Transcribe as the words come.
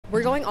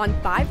We're going on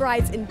 5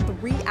 rides in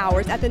 3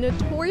 hours at the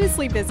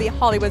notoriously busy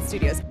Hollywood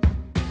Studios.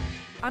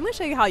 I'm going to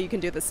show you how you can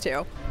do this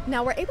too.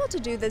 Now, we're able to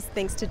do this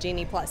thanks to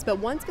Genie Plus, but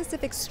one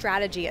specific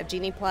strategy of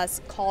Genie Plus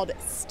called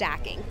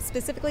stacking,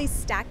 specifically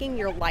stacking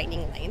your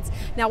lightning lanes.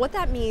 Now, what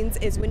that means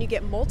is when you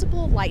get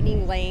multiple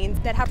lightning lanes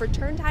that have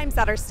return times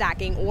that are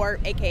stacking, or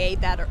AKA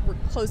that are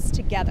close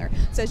together.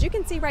 So as you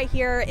can see right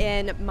here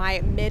in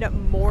my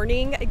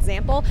mid-morning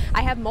example,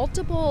 I have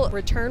multiple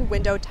return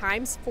window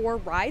times for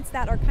rides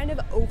that are kind of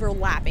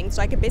overlapping.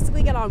 So I could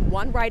basically get on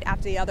one ride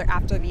after the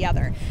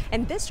other.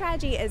 And this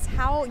strategy is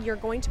how you're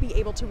going to be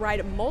able to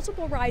ride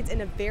multiple rides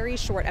in a very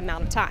short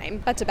amount of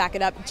time. But to back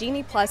it up,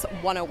 Genie Plus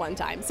 101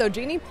 time. So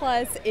Genie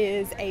Plus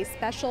is a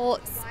special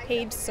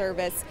paid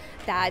service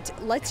that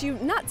lets you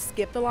not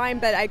skip the line,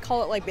 but I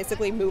call it like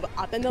basically move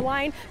up in the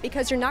line,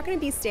 because you're not going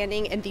to be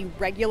standing in the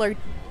regular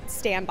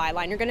standby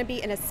line. You're going to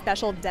be in a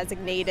special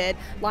designated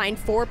line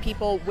for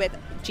people with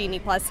Genie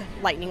Plus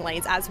lightning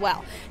lanes as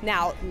well.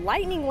 Now,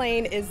 lightning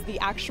lane is the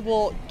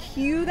actual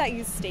queue that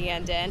you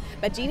stand in,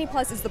 but Genie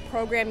Plus is the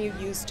program you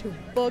use to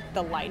book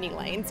the lightning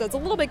lane. So it's a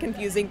little bit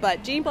confusing,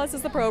 but Genie Plus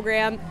is the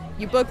program.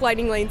 You book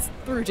lightning lanes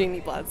through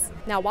Genie Plus.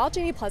 Now, while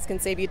Genie Plus can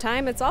save you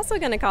time, it's also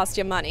going to cost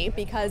you money,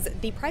 because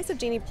the price of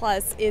Genie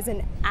Plus is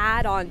an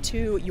add-on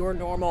to your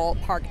normal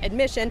park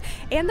admission,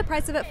 and the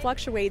price of it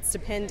fluctuates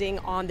depending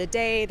on the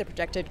day, the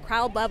projected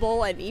crowd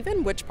level, and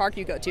even which park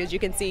you go to. As you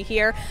can see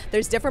here,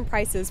 there's different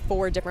prices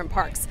for different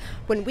parks.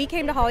 When we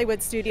came to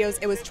Hollywood Studios,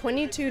 it was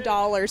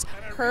 $22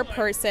 per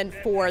person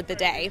for the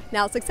day.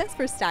 Now, success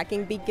for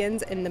stacking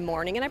begins in the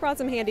morning, and I brought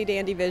some handy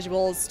dandy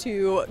visuals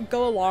to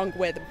go along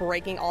with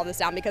breaking all this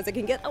down, because it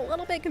can get a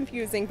little bit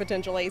confusing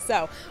potentially.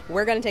 So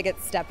we're going to take it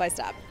step by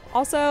step.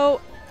 Also,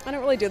 I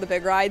don't really do the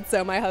big rides,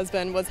 so my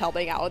husband was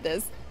helping out with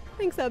this.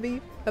 Thanks,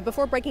 hubby. But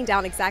before breaking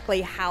down exactly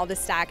how to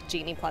stack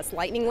Genie Plus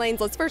lightning lanes,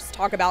 let's first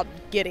talk about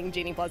getting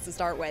Genie Plus to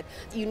start with.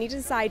 You need to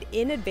decide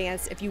in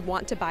advance if you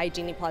want to buy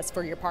Genie Plus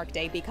for your park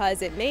day,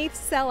 because it may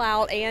sell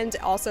out, and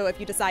also if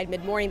you decide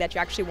mid-morning that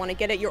you actually want to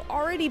get it, you're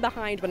already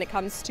behind when it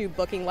comes to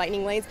booking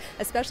lightning lanes,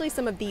 especially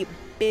some of the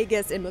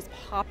biggest and most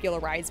popular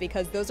rides,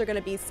 because those are going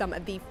to be some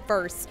of the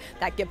first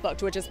that get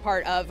booked, which is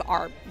part of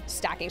our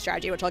stacking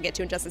strategy, which I'll get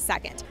to in just a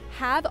second.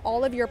 Have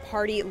all of your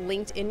party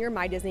linked in your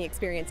My Disney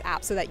Experience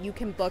app so that you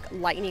can book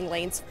lightning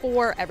lanes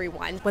for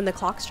everyone. When the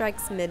clock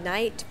strikes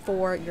midnight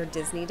for your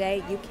Disney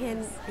day, you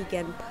can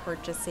begin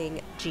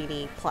purchasing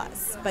Genie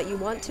Plus. But you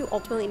want to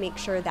ultimately make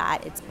sure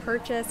that it's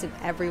purchased and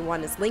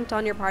everyone is linked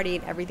on your party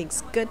and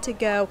everything's good to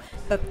go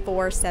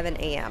before 7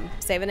 a.m.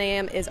 7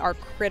 a.m. is our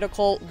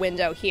critical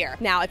window here.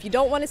 Now, if you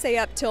don't want to stay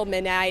up till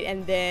midnight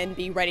and then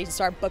be ready to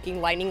start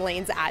booking lightning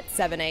lanes at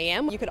 7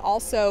 a.m., you could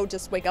also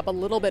just wake up a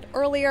little bit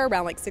earlier,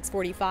 around like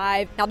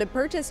 6:45. Now, to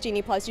purchase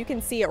Genie Plus, you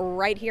can see it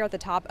right here at the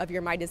top of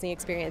your My Disney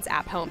Experience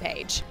app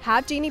homepage.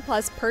 Have Genie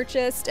Plus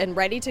purchased and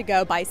ready to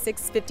go by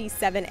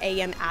 6:57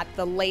 a.m. at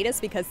the latest,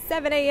 because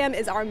 7 a.m.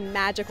 is our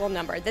magical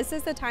number. This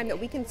is the time that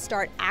we can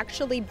start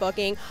actually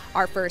booking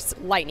our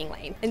first lightning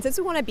lane. And since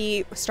we want to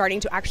be starting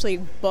to actually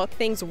book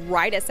things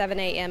right at 7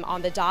 a.m.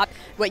 on the dot,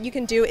 what you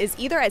can do is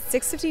either at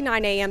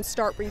 6:59 a.m.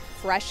 start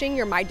refreshing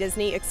your My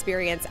Disney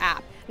Experience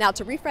app. Now,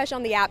 to refresh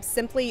on the app,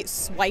 simply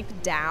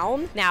swipe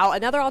down. Now,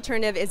 another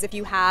alternative is if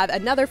you have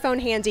another phone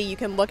handy, you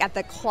can look at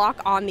the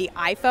clock on the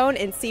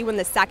iPhone and see when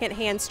the second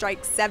hand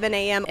strikes 7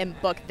 a.m. and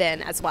book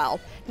then as well.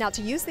 Now,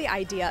 to use the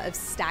idea of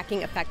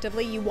stacking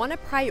effectively, you want to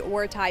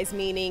prioritize,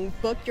 meaning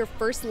book your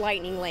first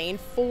lightning lane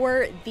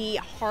for the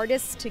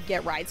hardest to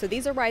get rides. So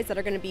these are rides that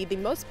are going to be the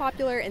most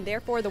popular, and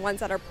therefore the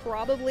ones that are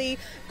probably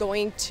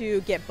going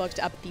to get booked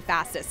up the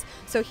fastest.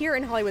 So here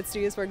in Hollywood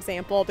Studios, for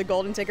example, the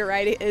golden ticket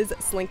ride is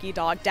Slinky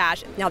Dog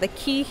Dash. Now, the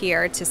key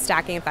here to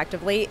stacking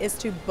effectively is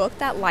to book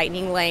that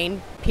lightning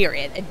lane,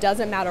 period. It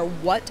doesn't matter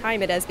what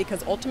time it is,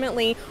 because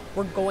ultimately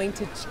we're going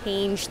to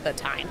change the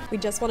time. We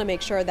just want to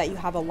make sure that you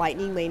have a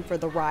lightning lane for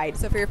the ride.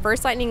 So for your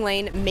first lightning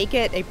lane, make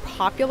it a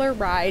popular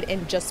ride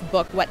and just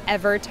book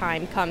whatever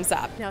time comes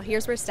up. Now,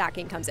 here's where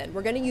stacking comes in.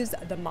 We're going to use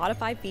the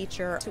modify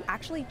feature to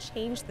actually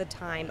change the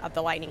time of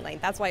the lightning lane.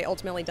 That's why it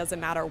ultimately doesn't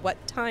matter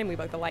what time we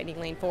book the lightning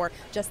lane for,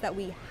 just that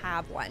we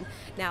have one.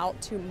 Now,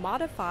 to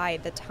modify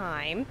the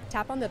time,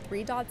 tap on the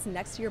 3 dots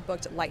next to your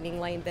booked lightning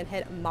lane, then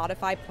hit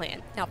modify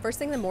plan. Now, first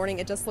thing in the morning,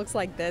 it just looks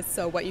like this.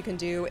 So what you can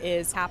do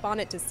is tap on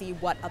it to see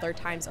what other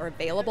times are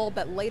available,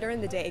 but later in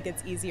the day it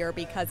gets easier,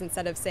 because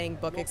instead of saying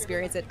book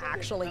experience, it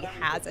actually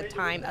has a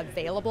time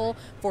available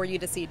for you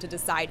to see to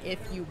decide if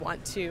you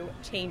want to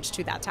change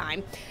to that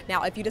time.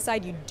 Now, if you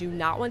decide you do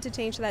not want to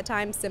change to that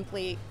time,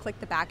 simply click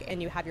the back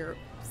and you have your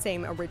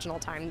same original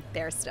time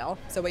there still.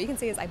 So what you can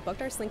see is I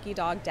booked our Slinky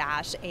Dog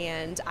Dash,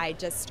 and I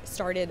just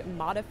started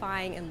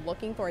modifying and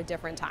looking for a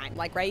different time.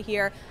 Like right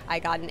here, I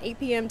got an 8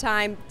 p.m.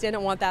 time,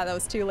 didn't want that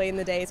was too late in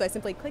the day, so I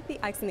simply clicked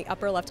the X in the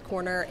upper left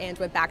corner and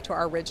went back to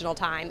our original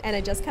time. And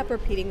I just kept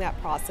repeating that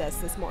process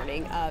this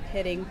morning of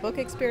hitting book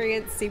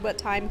experience, see what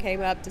time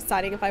came up,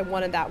 deciding if I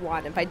wanted that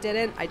one. If I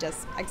didn't, I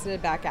just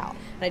exited back out.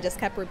 And I just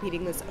kept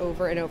repeating this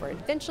over and over. And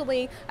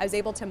eventually, I was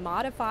able to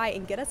modify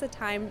and get us a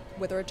time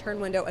with a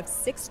return window of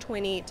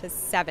 6:20 6:20 to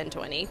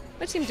 7:20,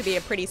 which seemed to be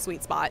a pretty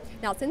sweet spot.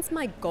 Now, since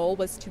my goal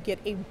was to get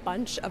a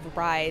bunch of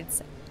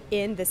rides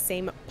in the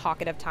same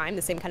pocket of time,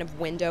 the same kind of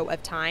window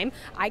of time,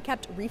 I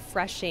kept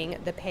refreshing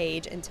the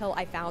page until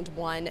I found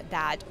one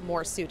that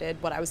more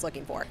suited what I was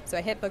looking for. So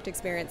I hit booked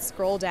experience,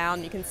 scroll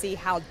down, you can see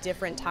how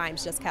different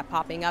times just kept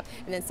popping up.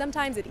 And then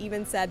sometimes it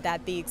even said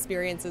that the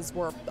experiences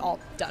were all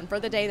done for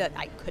the day, that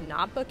I could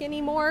not book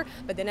anymore.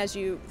 But then as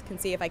you can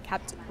see, if I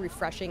kept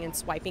refreshing and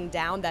swiping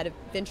down, that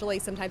eventually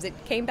sometimes it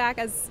came back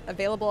as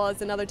available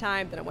as another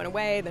time, then it went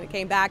away, then it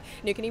came back.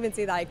 And you can even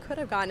see that I could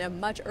have gotten a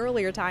much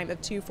earlier time of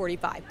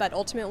 2:45, but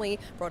ultimately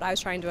for what I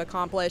was trying to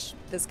accomplish,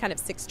 this kind of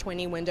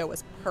 6:20 window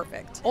was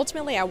perfect.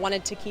 Ultimately, I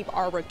wanted to keep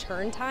our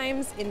return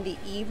times in the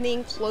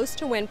evening close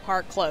to when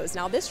park closed.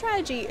 Now, this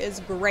strategy is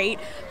great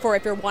for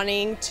if you're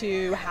wanting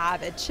to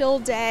have a chill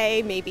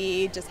day,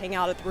 maybe just hang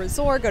out at the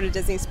resort, go to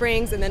Disney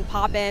Springs, and then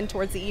pop in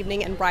towards the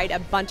evening and ride a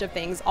bunch of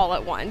things all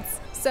at once.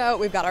 So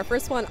we've got our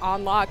first one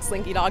on lock,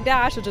 Slinky Dog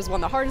Dash, which is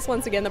one of the hardest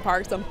ones to get in the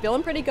park, so I'm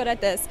feeling pretty good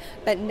at this.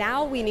 But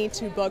now we need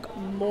to book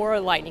more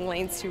lightning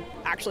lanes to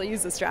actually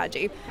use this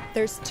strategy.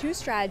 There's two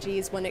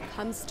strategies when it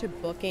comes to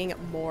booking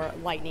more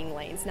lightning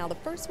lanes. Now the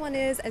first one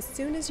is, as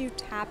soon as you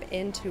tap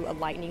into a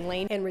lightning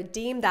lane and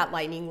redeem that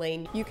lightning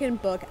lane, you can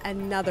book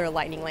another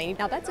lightning lane.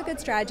 Now that's a good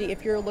strategy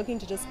if you're looking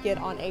to just get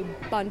on a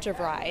bunch of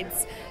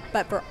rides.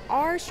 But for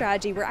our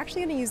strategy, we're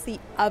actually going to use the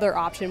other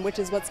option, which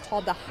is what's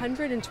called the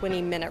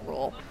 120-minute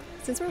rule.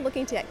 Since we're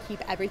looking to keep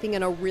everything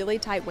in a really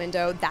tight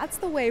window, that's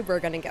the way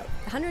we're going to go.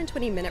 The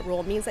 120-minute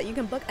rule means that you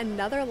can book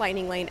another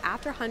lightning lane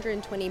after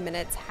 120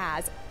 minutes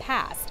has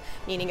passed.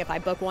 Meaning if I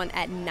book one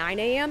at 9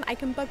 a.m., I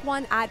can book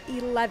one at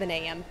 11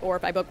 a.m. Or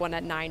if I book one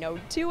at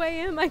 9:02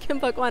 a.m., I can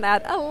book one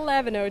at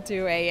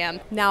 11:02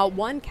 a.m. Now,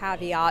 one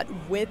caveat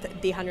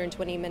with the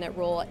 120-minute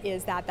rule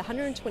is that the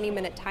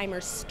 120-minute timer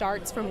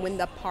starts from when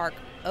the park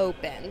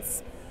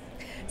opens.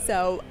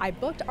 So I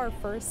booked our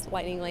first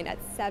lightning lane at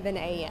 7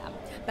 a.m.,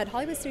 but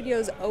Hollywood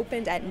Studios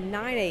opened at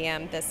 9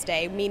 a.m. this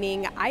day,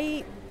 meaning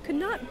I could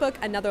not book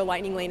another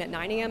lightning lane at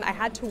 9 a.m. I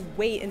had to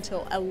wait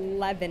until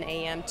 11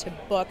 a.m. to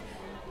book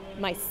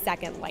my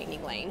second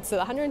lightning lane. So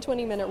the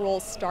 120-minute rule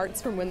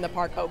starts from when the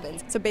park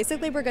opens. So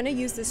basically we're going to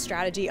use this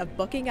strategy of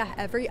booking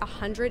every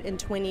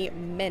 120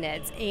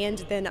 minutes and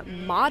then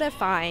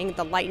modifying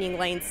the lightning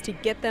lanes to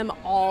get them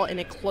all in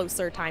a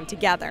closer time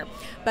together.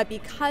 But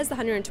because the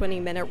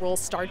 120-minute rule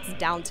starts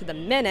down to the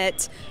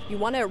minute, you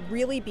want to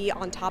really be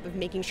on top of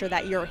making sure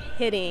that you're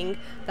hitting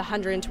the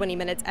 120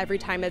 minutes every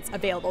time it's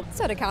available.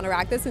 So to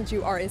counteract this, since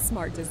you are a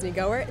smart Disney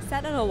goer,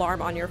 set an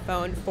alarm on your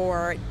phone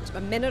for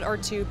a minute or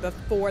two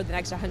before the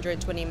next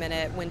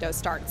 120-minute window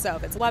starts. So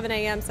if it's 11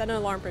 a.m., set an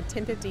alarm for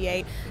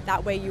 10:58.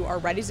 That way you are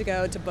ready to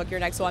go to book your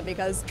next one,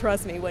 because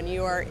trust me, when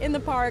you are in the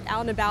park,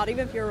 out and about,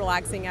 even if you're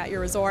relaxing at your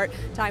resort,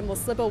 time will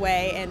slip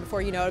away, and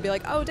before you know it, it'll be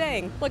like, oh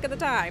dang, look at the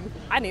time.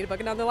 I need to book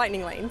another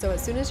lightning lane. So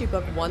as soon as you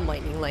book one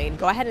lightning lane,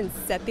 go ahead and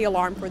set the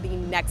alarm for the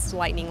next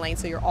lightning lane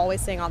so you're always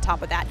staying on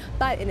top of that.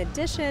 But in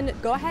addition,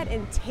 go ahead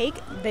and take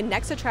the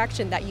next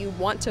attraction that you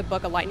want to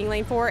book a lightning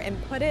lane for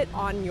and put it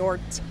on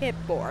your tip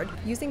board.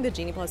 Using the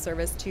Genie Plus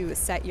service to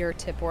set your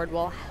tip board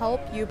will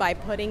help you by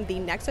putting the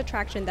next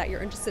attraction that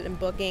you're interested in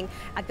booking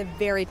at the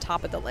very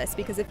top of the list,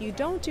 because if you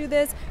don't do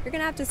this, you're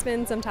gonna have to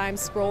spend some time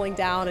scrolling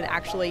down and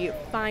actually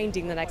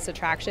finding the next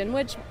attraction,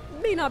 which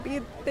may not be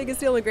the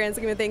biggest deal in the grand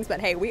scheme of things, but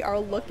hey, we are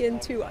looking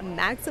to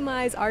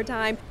maximize our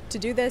time. To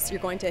do this,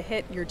 you're going to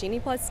hit your Genie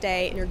Plus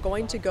stay and you're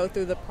going to go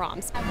through the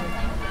prompts.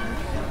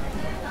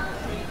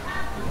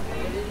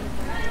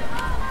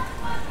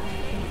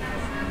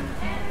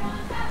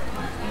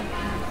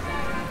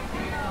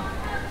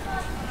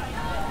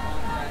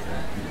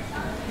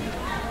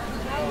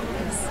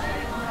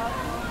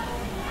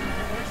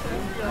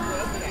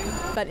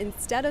 But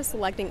instead of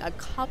selecting a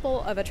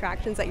couple of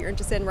attractions that you're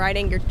interested in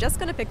riding, you're just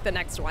going to pick the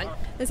next one.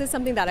 This is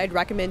something that I'd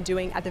recommend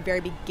doing at the very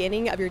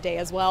beginning of your day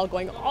as well,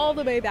 going all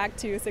the way back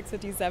to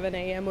 6:57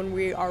 a.m. when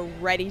we are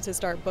ready to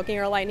start booking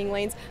our lightning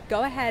lanes.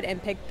 Go ahead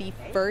and pick the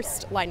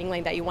first lightning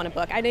lane that you want to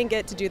book. I didn't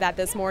get to do that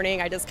this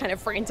morning. I just kind of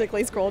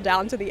frantically scrolled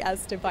down to the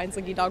S to find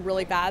Slinky Dog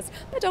really fast,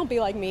 but don't be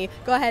like me.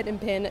 Go ahead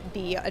and pin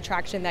the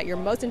attraction that you're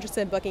most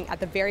interested in booking at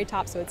the very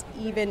top so it's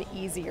even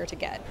easier to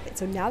get.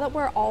 So now that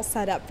we're all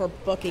set up for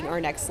booking our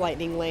next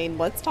lightning lane,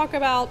 let's talk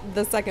about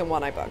the second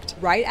one I booked.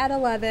 Right at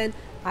 11,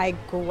 I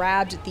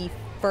grabbed the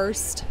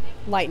first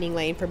lightning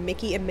lane for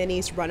Mickey and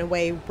Minnie's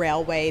Runaway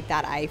Railway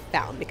that I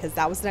found, because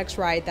that was the next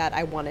ride that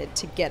I wanted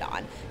to get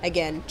on.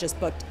 Again, just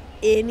booked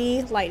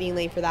any lightning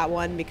lane for that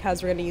one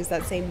because we're going to use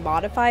that same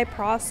modify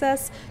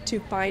process to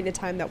find a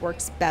time that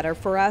works better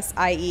for us,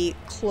 i.e.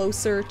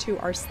 closer to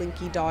our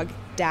Slinky Dog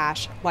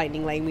Dash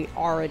lightning lane we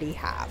already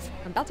have.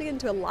 I'm about to get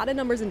into a lot of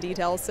numbers and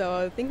details,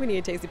 so I think we need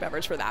a tasty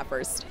beverage for that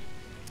first.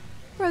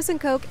 Frozen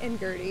Coke and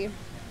Gertie,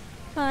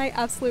 my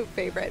absolute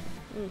favorite.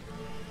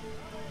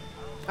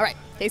 All right,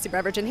 Tasty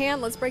beverage in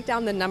hand, let's break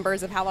down the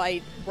numbers of how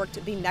I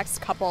worked the next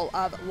couple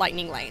of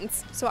lightning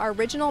lanes. So our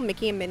original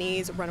Mickey and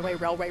Minnie's Runaway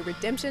Railway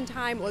redemption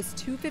time was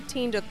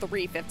 2:15 to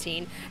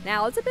 3:15.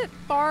 Now it's a bit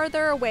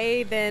farther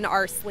away than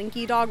our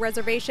Slinky Dog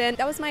reservation.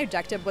 That was my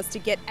objective, was to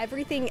get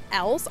everything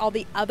else, all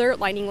the other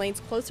lightning lanes,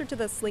 closer to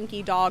the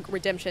Slinky Dog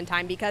redemption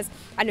time, because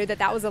I knew that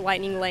that was a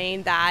lightning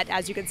lane that,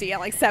 as you can see,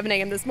 at like 7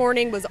 a.m. this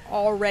morning was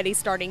already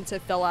starting to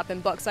fill up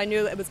and book. So I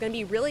knew it was going to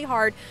be really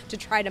hard to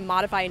try to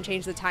modify and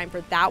change the time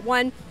for that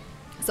one.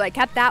 So I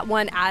kept that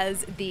one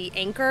as the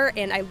anchor,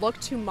 and I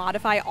looked to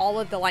modify all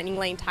of the lightning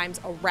lane times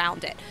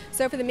around it.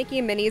 So for the Mickey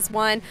and Minnie's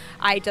one,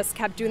 I just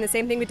kept doing the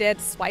same thing we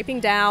did, swiping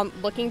down,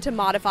 looking to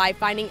modify,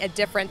 finding a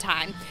different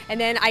time.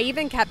 And then I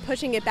even kept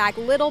pushing it back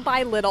little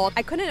by little.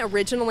 I couldn't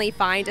originally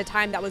find a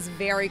time that was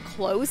very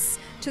close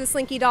to the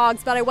Slinky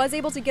Dogs, but I was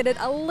able to get it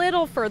a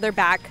little further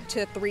back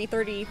to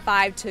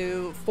 3:35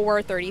 to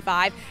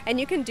 4:35.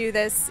 And you can do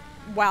this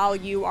while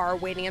you are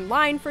waiting in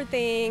line for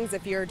things,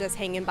 if you're just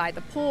hanging by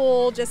the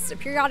pool, just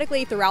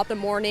periodically throughout the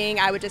morning.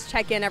 I would just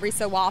check in every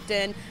so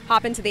often,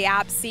 hop into the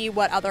app, see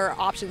what other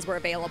options were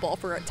available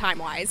for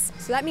time-wise.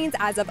 So that means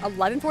as of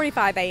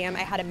 11:45 a.m., I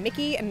had a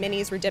Mickey and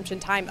Minnie's redemption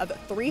time of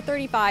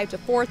 3:35 to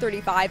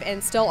 4:35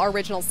 and still our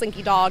original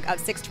Slinky Dog of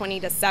 6:20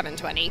 to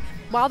 7:20.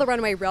 While the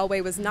Runaway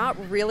Railway was not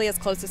really as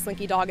close to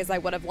Slinky Dog as I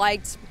would have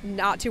liked,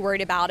 not too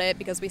worried about it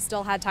because we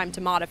still had time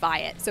to modify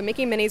it. So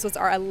Mickey and Minnie's was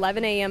our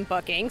 11 a.m.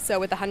 booking. So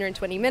with the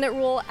 120-minute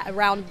rule,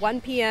 around 1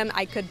 p.m.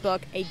 I could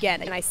book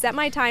again. And I set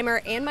my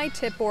timer and my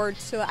tip board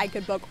so that I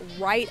could book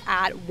right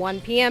at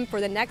 1 p.m. for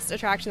the next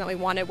attraction that we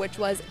wanted, which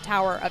was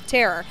Tower of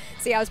Terror.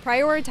 See, I was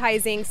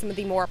prioritizing some of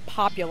the more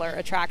popular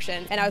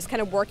attractions, and I was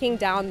kind of working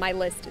down my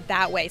list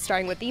that way,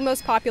 starting with the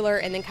most popular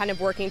and then kind of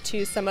working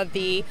to some of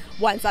the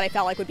ones that I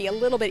felt like would be a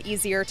little bit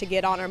easier to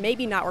get on or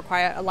maybe not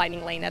require a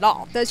lightning lane at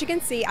all. So as you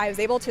can see, I was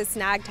able to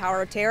snag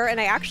Tower of Terror, and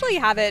I actually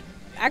had it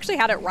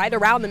right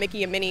around the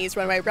Mickey and Minnie's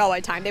Runaway Railway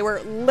time. They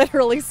were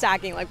literally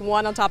stacking like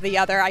one on top of the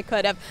other. I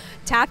could have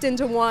tapped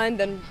into one,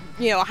 then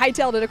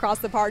hightailed it across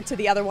the park to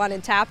the other one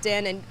and tapped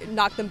in and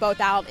knocked them both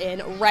out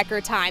in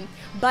record time.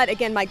 But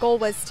again, my goal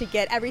was to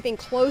get everything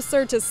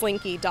closer to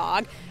Slinky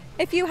Dog.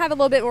 If you have a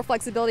little bit more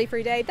flexibility for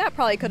your day, that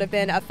probably could have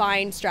been a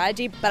fine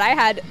strategy, but I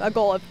had a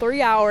goal of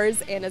 3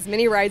 hours and as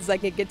many rides as I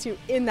could get to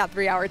in that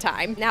 3-hour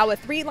time. Now with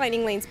 3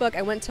 lightning lanes booked,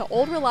 I went to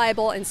Old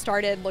Reliable and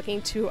started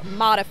looking to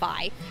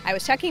modify. I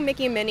was checking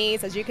Mickey and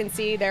Minnie's. As you can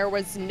see, there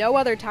was no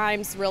other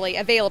times really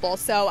available,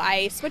 so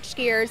I switched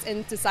gears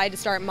and decided to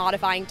start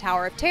modifying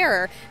Tower of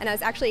Terror, and I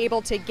was actually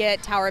able to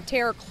get Tower of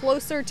Terror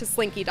closer to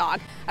Slinky Dog.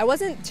 I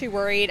wasn't too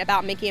worried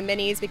about Mickey and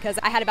Minnie's because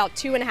I had about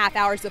 2.5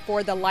 hours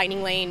before the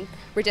lightning lane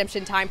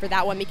redemption time for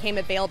that one became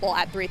available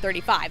at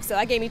 3:35. So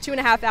that gave me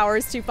 2.5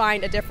 hours to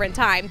find a different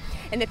time.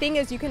 And the thing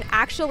is, you can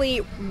actually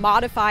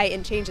modify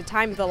and change the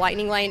time of the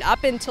lightning lane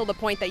up until the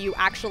point that you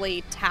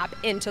actually tap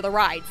into the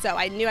ride. So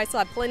I knew I still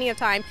had plenty of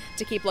time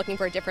to keep looking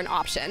for a different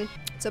option.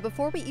 So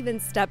before we even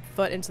stepped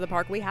foot into the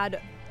park, we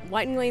had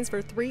lightning lanes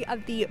for 3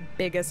 of the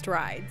biggest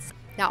rides.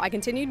 Now, I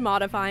continued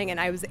modifying and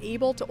I was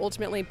able to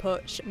ultimately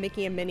push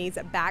Mickey and Minnie's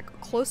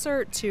back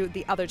closer to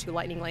the other 2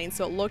 lightning lanes.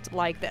 So it looked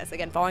like this.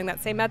 Again, following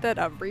that same method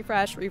of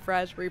refresh,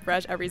 refresh,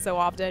 refresh every so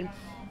often,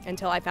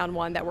 until I found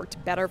one that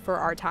worked better for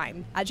our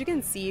time. As you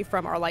can see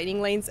from our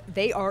lightning lanes,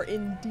 they are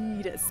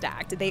indeed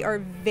stacked. They are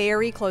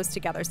very close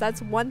together. So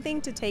that's one thing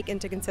to take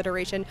into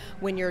consideration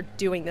when you're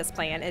doing this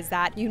plan, is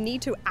that you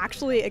need to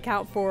actually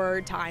account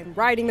for time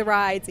riding the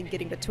rides and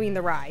getting between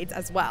the rides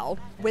as well.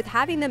 With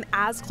having them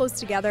as close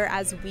together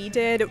as we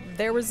did,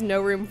 there was no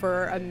room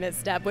for a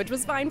misstep, which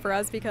was fine for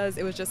us because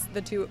it was just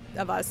the 2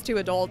 of us, 2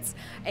 adults,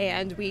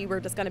 and we were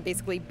just gonna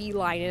basically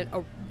beeline it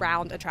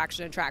around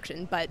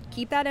attraction. But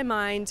keep that in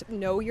mind.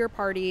 Know your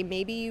party.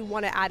 Maybe you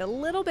want to add a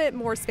little bit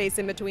more space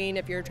in between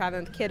if you're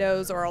traveling with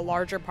kiddos or a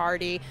larger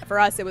party. For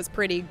us, it was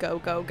pretty go,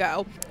 go,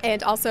 go.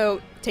 And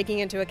also taking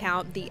into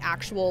account the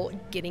actual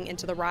getting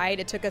into the ride.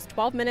 It took us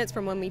 12 minutes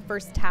from when we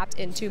first tapped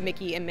into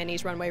Mickey and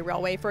Minnie's Runaway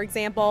Railway, for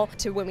example,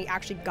 to when we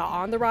actually got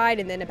on the ride,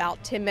 and then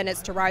about 10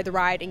 minutes to ride the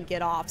ride and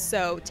get off.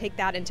 So take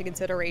that into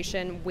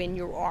consideration when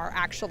you are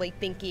actually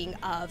thinking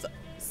of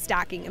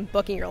stacking and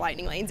booking your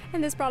lightning lanes.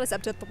 And this brought us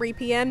up to 3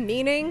 p.m.,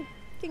 meaning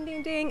ding,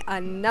 ding, ding,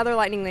 another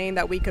lightning lane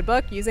that we could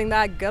book using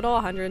that good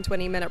old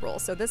 120-minute rule.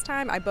 So this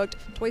time I booked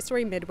Toy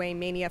Story Midway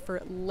Mania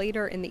for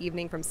later in the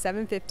evening from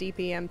 7:50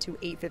 p.m. to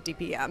 8:50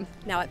 p.m.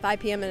 Now at 5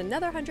 p.m. in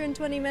another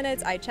 120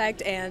 minutes, I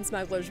checked and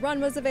Smuggler's Run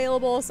was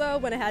available, so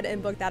went ahead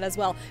and booked that as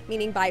well,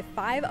 meaning by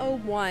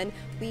 5:01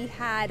 we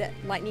had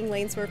lightning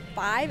lanes for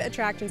 5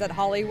 attractions at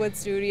Hollywood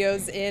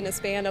Studios in a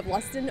span of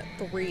less than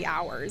 3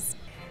 hours.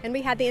 And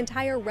we had the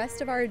entire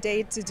rest of our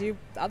day to do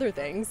other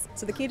things.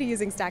 So the key to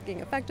using stacking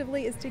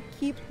effectively is to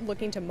keep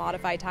looking to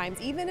modify times,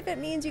 even if it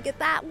means you get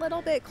that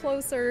little bit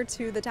closer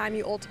to the time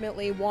you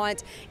ultimately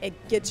want.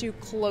 It gets you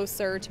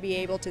closer to be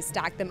able to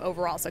stack them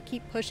overall. So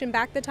keep pushing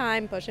back the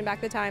time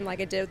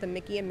like I did with the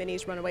Mickey and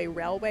Minnie's Runaway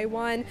Railway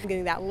one.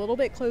 Getting that little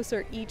bit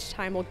closer each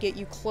time will get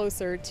you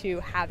closer to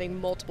having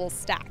multiple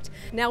stacked.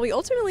 Now we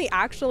ultimately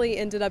actually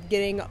ended up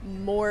getting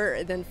more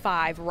than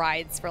 5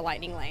 rides for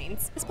Lightning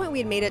Lanes. At this point we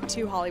had made it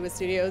to Hollywood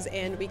Studios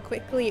and we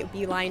quickly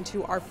beelined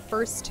to our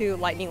first 2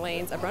 Lightning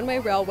Lanes of Runaway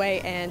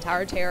Railway and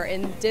Tower of Terror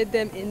and did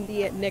them in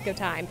the nick of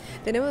time.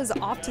 Then it was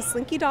off to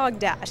Slinky Dog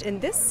Dash,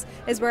 and this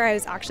is where I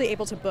was actually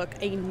able to book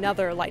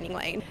another Lightning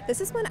Lane.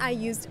 This is when I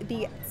used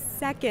the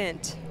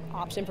second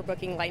option for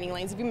booking Lightning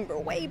Lanes. If you remember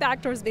way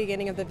back towards the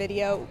beginning of the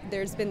video,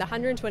 there's been the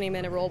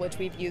 120-minute rule, which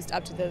we've used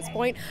up to this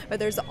point, but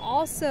there's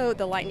also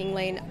the Lightning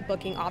Lane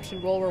booking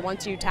option rule where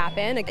once you tap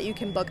in, you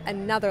can book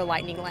another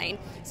Lightning Lane.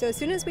 So as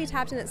soon as we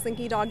tapped in at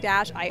Slinky Dog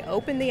Dash, I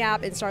opened the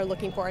app and started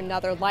looking for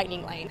another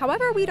Lightning Lane.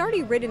 However, we'd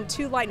already ridden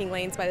 2 Lightning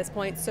Lanes by this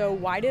point, so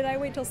why did I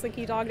wait till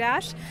Slinky Dog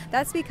Dash?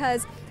 That's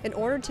because in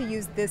order to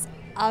use this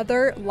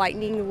other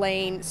Lightning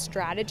Lane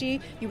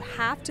strategy, you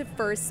have to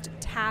first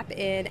tap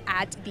in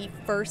at the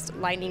first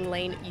Lightning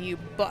Lane you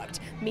booked,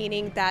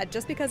 meaning that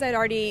just because I'd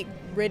already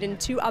ridden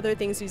 2 other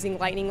things using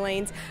Lightning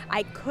Lanes,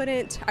 I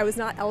was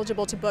not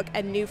eligible to book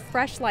a new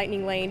fresh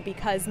Lightning Lane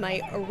because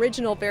my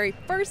original very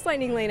first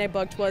Lightning Lane I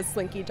booked was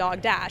Slinky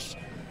Dog Dash.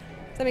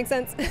 Does that make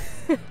sense?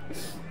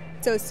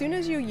 So as soon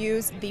as you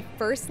use the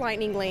first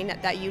Lightning Lane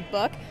that you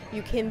book,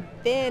 you can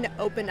then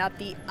open up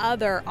the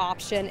other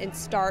option and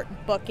start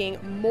booking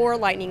more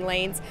Lightning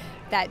Lanes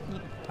that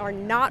are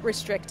not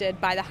restricted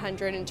by the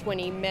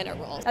 120-minute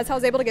rule. That's how I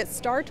was able to get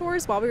Star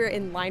Tours while we were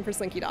in line for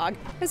Slinky Dog.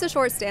 It's a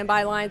short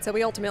standby line, so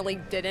we ultimately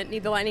didn't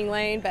need the Lightning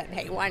Lane, but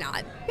hey, why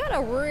not? You got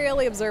a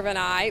really observant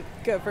eye.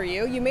 Good for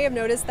you. You may have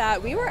noticed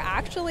that we were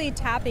actually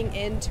tapping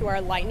into our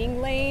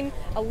Lightning Lane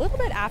a little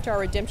bit after our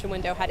redemption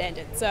window had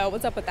ended. So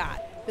what's up with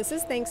that? This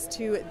is thanks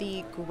to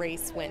the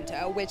grace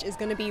window, which is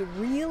going to be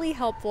really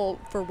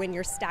helpful for when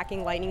you're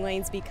stacking Lightning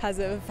Lanes because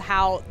of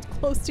how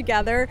close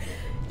together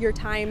your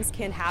times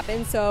can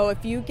happen. So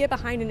if you get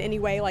behind in any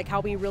way, like how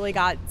we really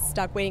got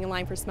stuck waiting in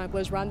line for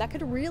Smuggler's Run, that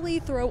could really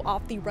throw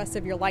off the rest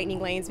of your Lightning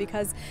Lanes,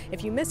 because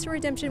if you missed a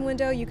redemption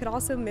window, you could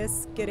also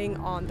miss getting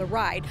on the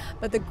ride.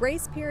 But the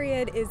grace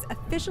period is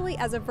officially,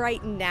 as of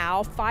right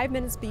now, 5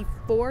 minutes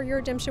before your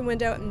redemption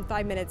window and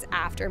 5 minutes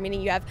after,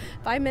 meaning you have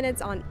 5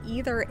 minutes on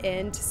either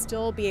end to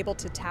still be able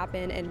to tap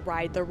in and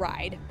ride the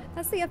ride.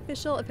 That's the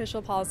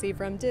official policy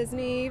from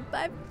Disney.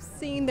 I've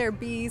seen there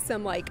be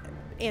some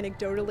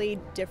anecdotally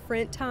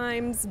different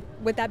times.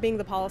 With that being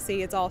the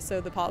policy, it's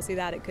also the policy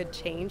that it could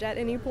change at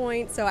any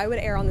point. So I would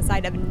err on the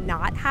side of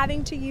not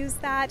having to use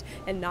that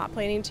and not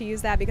planning to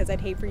use that, because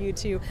I'd hate for you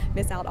to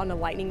miss out on a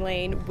Lightning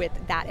Lane with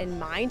that in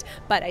mind.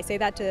 But I say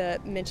that to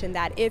mention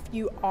that if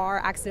you are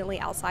accidentally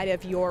outside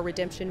of your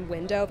redemption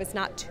window, if it's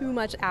not too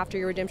much after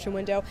your redemption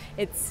window,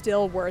 it's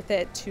still worth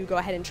it to go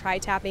ahead and try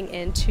tapping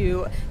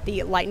into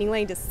the Lightning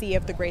Lane to see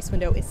if the grace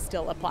window is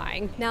still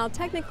applying. Now,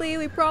 technically,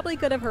 we probably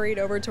could have hurried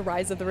over to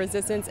Rise of the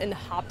Resistance and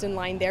hopped in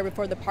line there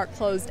before the park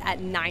closed at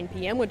 9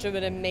 p.m., which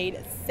would have made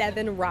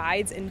 7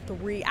 rides in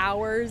 3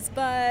 hours,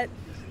 but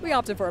we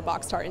opted for a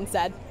box tart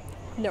instead.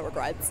 No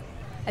regrets.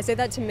 I say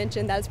that to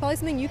mention that it's probably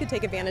something you could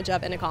take advantage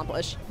of and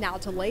accomplish. Now,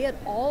 to lay it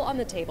all on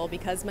the table,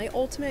 because my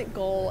ultimate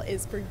goal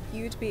is for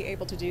you to be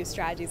able to do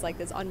strategies like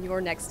this on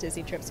your next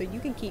Disney trip so you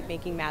can keep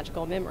making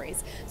magical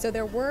memories. So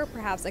there were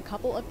perhaps a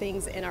couple of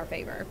things in our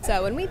favor.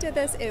 So when we did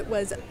this, it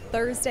was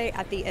Thursday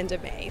at the end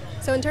of May.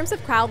 So in terms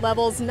of crowd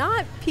levels,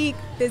 not peak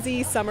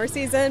busy summer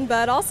season,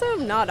 but also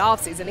not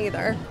off season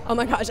either. Oh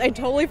my gosh, I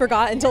totally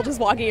forgot until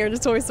just walking here to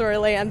Toy Story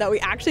Land that we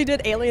actually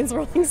did Aliens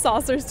Rolling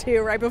Saucers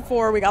too right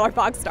before we got our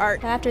box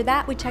start. After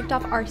that, we checked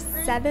off our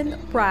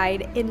 7th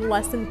ride in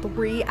less than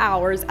 3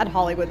 hours at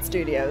Hollywood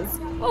Studios.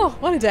 Oh,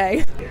 what a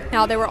day.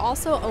 Now, there were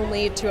also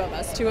only 2 of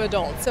us, 2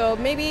 adults, so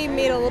maybe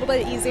made it a little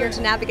bit easier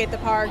to navigate the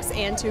parks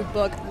and to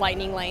book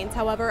Lightning Lanes.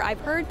 However,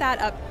 I've heard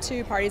that up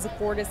to parties of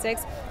 4 to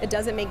 6, it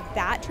doesn't make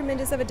that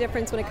tremendous of a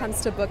difference when it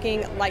comes to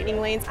booking Lightning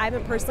Lanes. I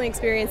haven't personally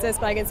experienced this,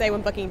 but I can say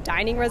when booking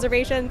dining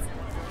reservations,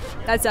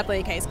 that's definitely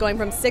the case. Going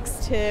from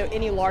 6 to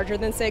any larger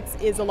than 6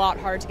 is a lot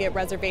harder to get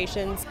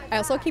reservations. I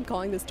also keep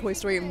calling this Toy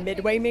Story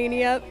Midway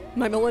Mania.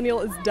 My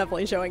millennial is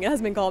definitely showing. It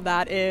has been called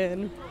that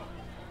in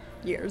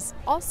years.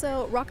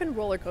 Also, Rock and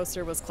Roller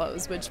Coaster was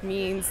closed, which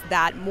means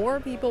that more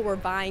people were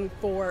vying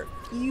for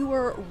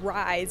fewer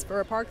rides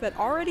for a park that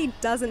already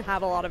doesn't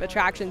have a lot of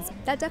attractions.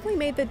 That definitely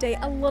made the day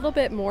a little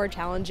bit more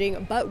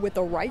challenging, but with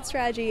the right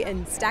strategy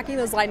and stacking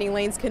those Lightning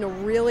Lanes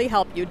can really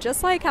help you,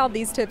 just like how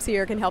these tips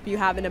here can help you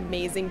have an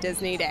amazing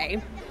Disney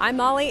day. I'm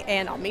Molly,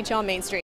 and I'll meet you on Main Street.